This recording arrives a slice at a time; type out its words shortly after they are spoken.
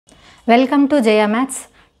Welcome to Jaya Maths.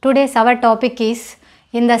 Today's our topic is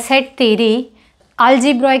in the set theory,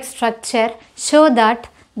 algebraic structure show that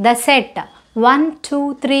the set 1,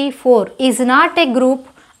 2, 3, 4 is not a group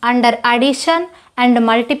under addition and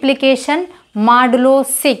multiplication modulo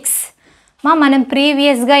 6. మనం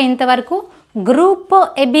ప్రీవియస్గా ఇంతవరకు group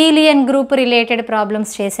ఎబిలియన్ group related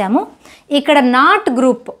problems చేసాము. ఇక్కడ not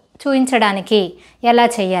group చూపించడానికి ఎలా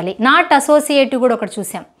చేయాలి, not associative కూడా ఒకటి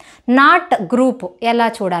చూసాం, నాట్ గ్రూప్ ఎలా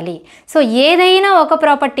చూడాలి. సో ఏదైనా ఒక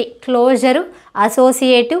property closure,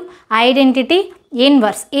 associative, identity,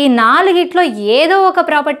 inverse ఈ నాలుగిట్లో ఏదో ఒక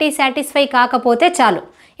ప్రాపర్టీ సాటిస్ఫై కాకపోతే చాలు,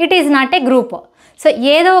 it is not a group. So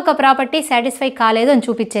ఏదో ఒక ప్రాపర్టీ సాటిస్ఫై కాలేదు అని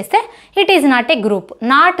చూపించేస్తే it is not a group,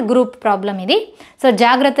 not group problem ఇది. సో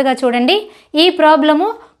జాగ్రత్తగా చూడండి, ఈ ప్రాబ్లము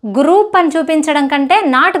గ్రూప్ అని చూపించడం కంటే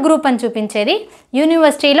నాట్ గ్రూప్ అని చూపించేది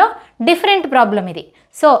యూనివర్సిటీలో డిఫరెంట్ ప్రాబ్లం ఇది.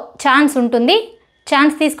 సో ఛాన్స్ ఉంటుంది,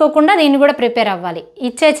 ఛాన్స్ తీసుకోకుండా దీన్ని కూడా ప్రిపేర్ అవ్వాలి,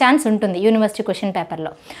 ఇచ్చే ఛాన్స్ ఉంటుంది యూనివర్సిటీ క్వశ్చన్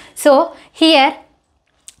పేపర్లో. So here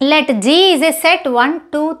let G is a set 1,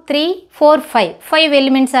 2, 3, 4, 5. 5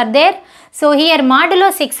 elements are there. So here modulo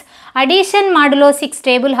 6, addition modulo 6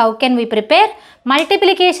 table how can we prepare?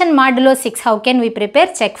 Multiplication modulo 6 how can we prepare?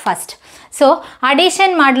 Check first. So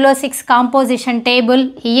addition modulo 6 composition table,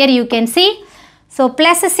 here you can see. So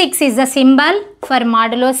plus 6 is the symbol for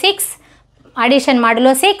modulo 6, addition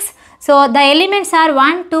modulo 6. So the elements are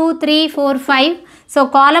 1, 2, 3, 4, 5. So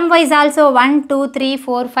column wise also 1, 2, 3,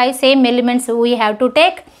 4, 5 same elements we have to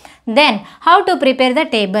take. Then how to prepare the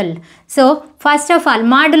table? So first of all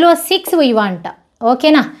modulo 6 we want,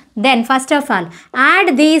 okay na. Then first of all add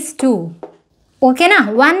these two, okay na.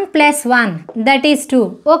 1 plus 1 that is 2,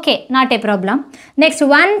 okay, not a problem. Next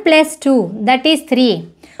 1 plus 2 that is 3,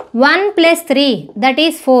 1 plus 3 that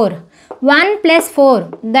is 4, 1 plus 4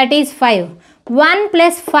 that is 5, 1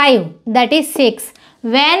 plus 5 that is 6.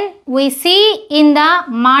 When we see in the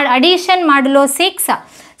addition modulo 6,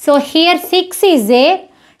 so here 6 is there,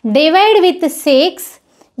 divide with 6,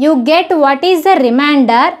 you get what is the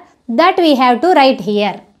remainder that we have to write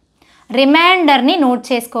here. Remainder ni note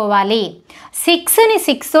chesukovali. 6 ni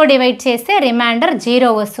 6 తో divide చేస్తే reminder 0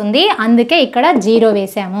 వస్తుంది, అందుకే ఇక్కడ 0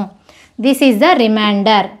 వేసాము. This is the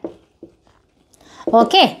remainder.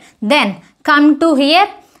 Okay, then come to here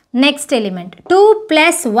next element. 2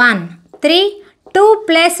 plus 1 3, 2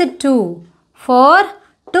 plus 2 4,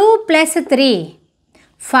 2 plus 3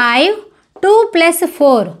 5, 2 plus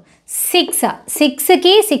 4 6. 6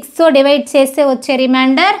 కి 6 తో divide చేస్తే వచ్చే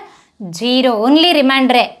రిమైండర్ 0, ఓన్లీ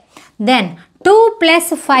రిమైండరే. దెన్ 2 plus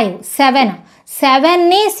 5 7, 7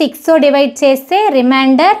 ని 6 తో డివైడ్ చేస్తే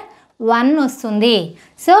రిమైండర్ 1 వస్తుంది.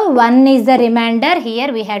 So 1 is the remainder,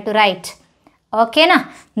 here we have to right, ఓకేనా.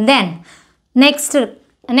 Then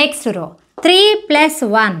next రో 3 plus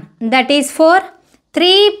 1 that is 4,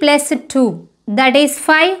 3 plus 2 that is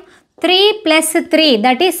 5, 3 plus 3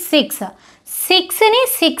 that is 6. 6 ని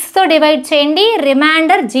 6 తో డివైడ్ చేయండి,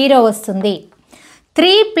 రిమైండర్ 0 వస్తుంది.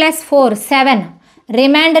 3 plus 4 7,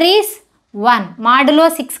 రిమైండర్ ఈస్ 1, మాడులో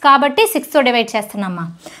 6 కాబట్టి 6 తో డివైడ్ చేస్తున్నామా.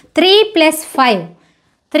 3 plus 5,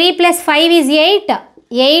 3 plus 5 is 8,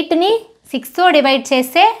 8 ని 6 తో డివైడ్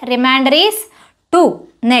చేస్తే remainder is 2.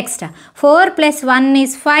 Next 4 plus 1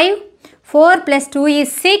 is 5, 4 plus 2 is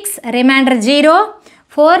 6, remainder 0,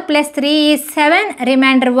 4 plus 3 is 7,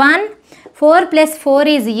 remainder 1, 4 plus 4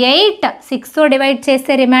 is 8, 6 తో డివైడ్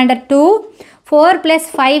చేస్తే రిమైండర్ 2, 4 plus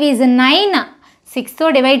 5 is 9, 6 తో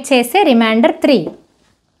డివైడ్ చేస్తే reminder 3,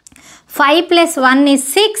 5 plus 1 is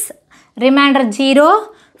 6, remainder 0,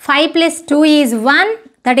 5 plus 2 is 1,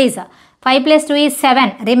 that is 5 plus 2 is 7,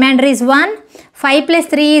 remainder is 1, 5 plus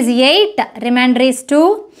 3 is 8, remainder is 2,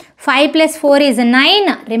 5 plus 4 is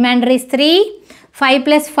 9, remainder is 3, 5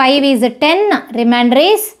 plus 5 is 10, remainder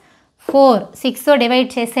is 4. 6 తో divide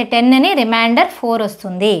చేస్తే 10 అని reminder 4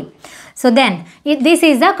 వస్తుంది. So then this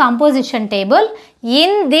is the composition table.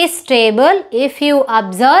 In this table if you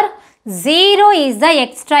observe 0 is the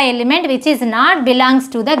extra element which is not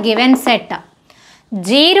belongs to the given set.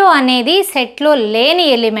 0 అనేది సెట్లో లేని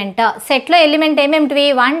element. సెట్లో element ఏమేమిటివి?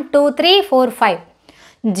 1, 2, 3, 4, 5.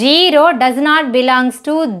 0 does not belongs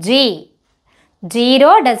to G.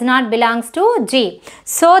 0 does not belongs to G.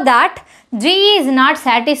 So that G is not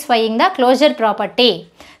satisfying the closure property.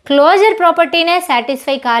 Closure property ne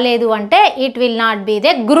satisfy కాలేదు అంటే it will not be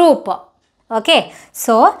the group. Okay.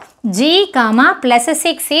 So G comma plus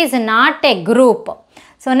 6 is not a group.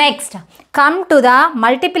 So next come to the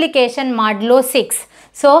multiplication modulo 6.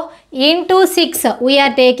 So into 6 we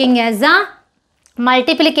are taking as a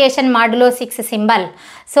multiplication modulo 6 symbol.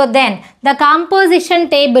 So then the composition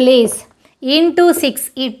table is into 6.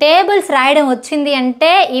 ఈ tables రాయడం వచ్చింది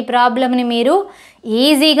అంటే ఈ ప్రాబ్లమ్ని మీరు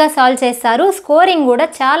ఈజీగా solve చేస్తారు, scoring కూడా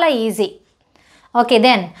చాలా easy. Okay,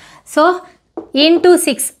 then so into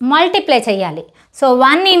 6 multiply చేయాలి. So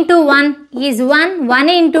 1 into 1 is 1, 1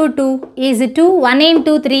 into 2 is 2, 1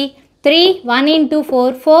 into 3, 3, 1 into 4,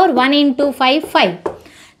 4, 1 into 5, 5.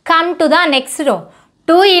 Come to the next row.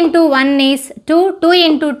 2 into 1 is 2, 2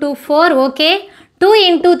 into 2, 4, okay. 2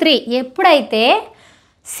 into 3, ఎప్పుడైతే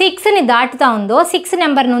 6ని దాటుతా ఉందో 6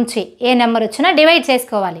 నెంబర్ నుంచి ఏ నెంబర్ వచ్చినా డివైడ్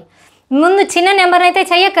చేసుకోవాలి. ముందు చిన్న నెంబర్ అయితే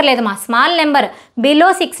చేయక్కర్లేదు, మా స్మాల్ నెంబర్ బిలో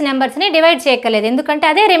 6 నెంబర్స్ని డివైడ్ చేయక్కర్లేదు, ఎందుకంటే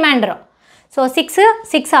అదే రిమైండర్. సో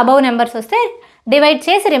 6 అబవ్ నెంబర్స్ వస్తే డివైడ్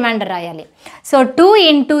చేసి రిమైండర్ రాయాలి. సో 2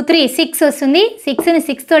 into 3 6 వస్తుంది, 6ని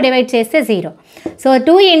 6తో డివైడ్ చేస్తే 0. సో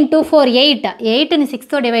 2 into 4 8, 8ని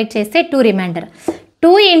 6తో డివైడ్ చేస్తే 2 రిమైండర్.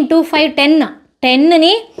 2 into 5 10,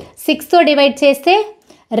 10ని 6తో డివైడ్ చేస్తే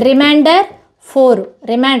reminder 4,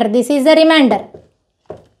 reminder, this is the remainder.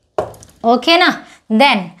 ఓకేనా?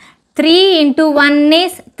 Then 3 into 1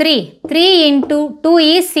 is 3, 3 into 2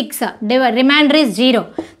 is 6, remainder is 0.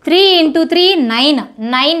 3 into 3 9,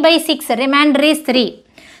 9 by 6, remainder is 3.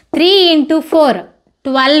 3 into 4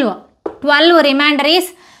 12, 12 remainder is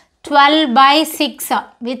 12 by 6,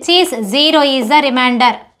 which is 0 is the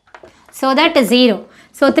remainder, so that 0.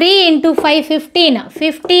 So 3 into 5 15,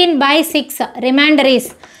 15 by 6, remainder is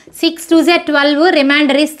 6 to the 12,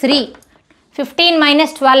 remainder is 3. 15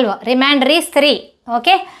 minus 12, remainder is 3.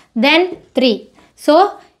 Okay, then 3. So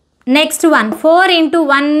next one, 4 into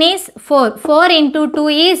 1 is 4, 4 into 2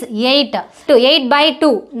 is 8, 8 by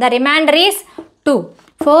 2, the remainder is 2.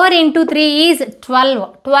 4 into 3 is 12,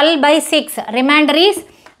 12 by 6, remainder is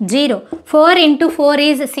 0. 4 into 4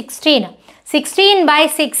 is 16, 16 by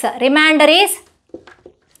 6, remainder is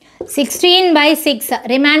 16 by 6,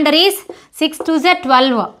 remainder is 6 to the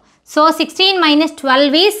 12. So 16 minus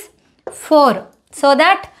 12 is 4, so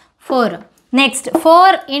that 4. Next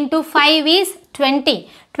 4 into 5 is 20,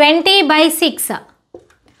 20 by 6,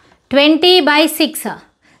 20 by 6.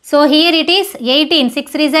 So here it is 18,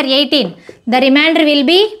 6 3s are 18, the remainder will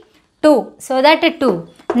be 2, so that 2.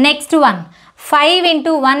 Next one, 5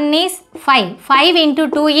 into 1 is 5, 5 into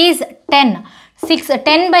 2 is 10,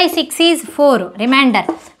 10 by 6 is 4, remainder.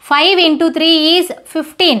 5 into 3 is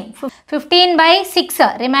 15, 15 by 6,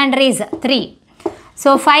 remainder is 3. So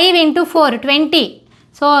 5 into 4 20,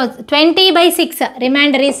 so 20 by 6,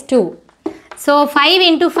 remainder is 2. So 5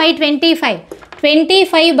 into 5 25,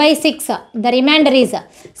 25 by 6, the remainder is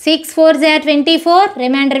 6 4s are 24,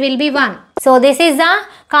 remainder will be 1. So this is the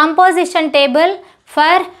composition table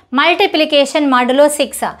for multiplication modulo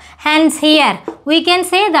 6. Hence here we can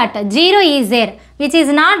say that 0 is there, which is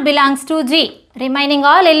not belongs to G. Remaining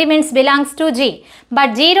all elements belongs to G, but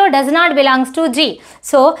 0 does not belongs to G.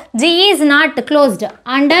 So G is not closed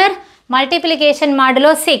under multiplication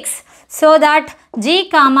modulo 6, so that G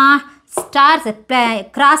comma stars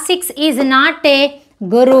cross 6 is not a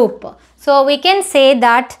group. So we can say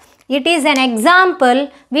that it is an example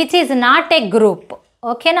which is not a group.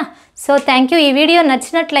 Okay na? So thank you. Ee video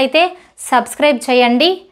nachinatlaite subscribe cheyandi.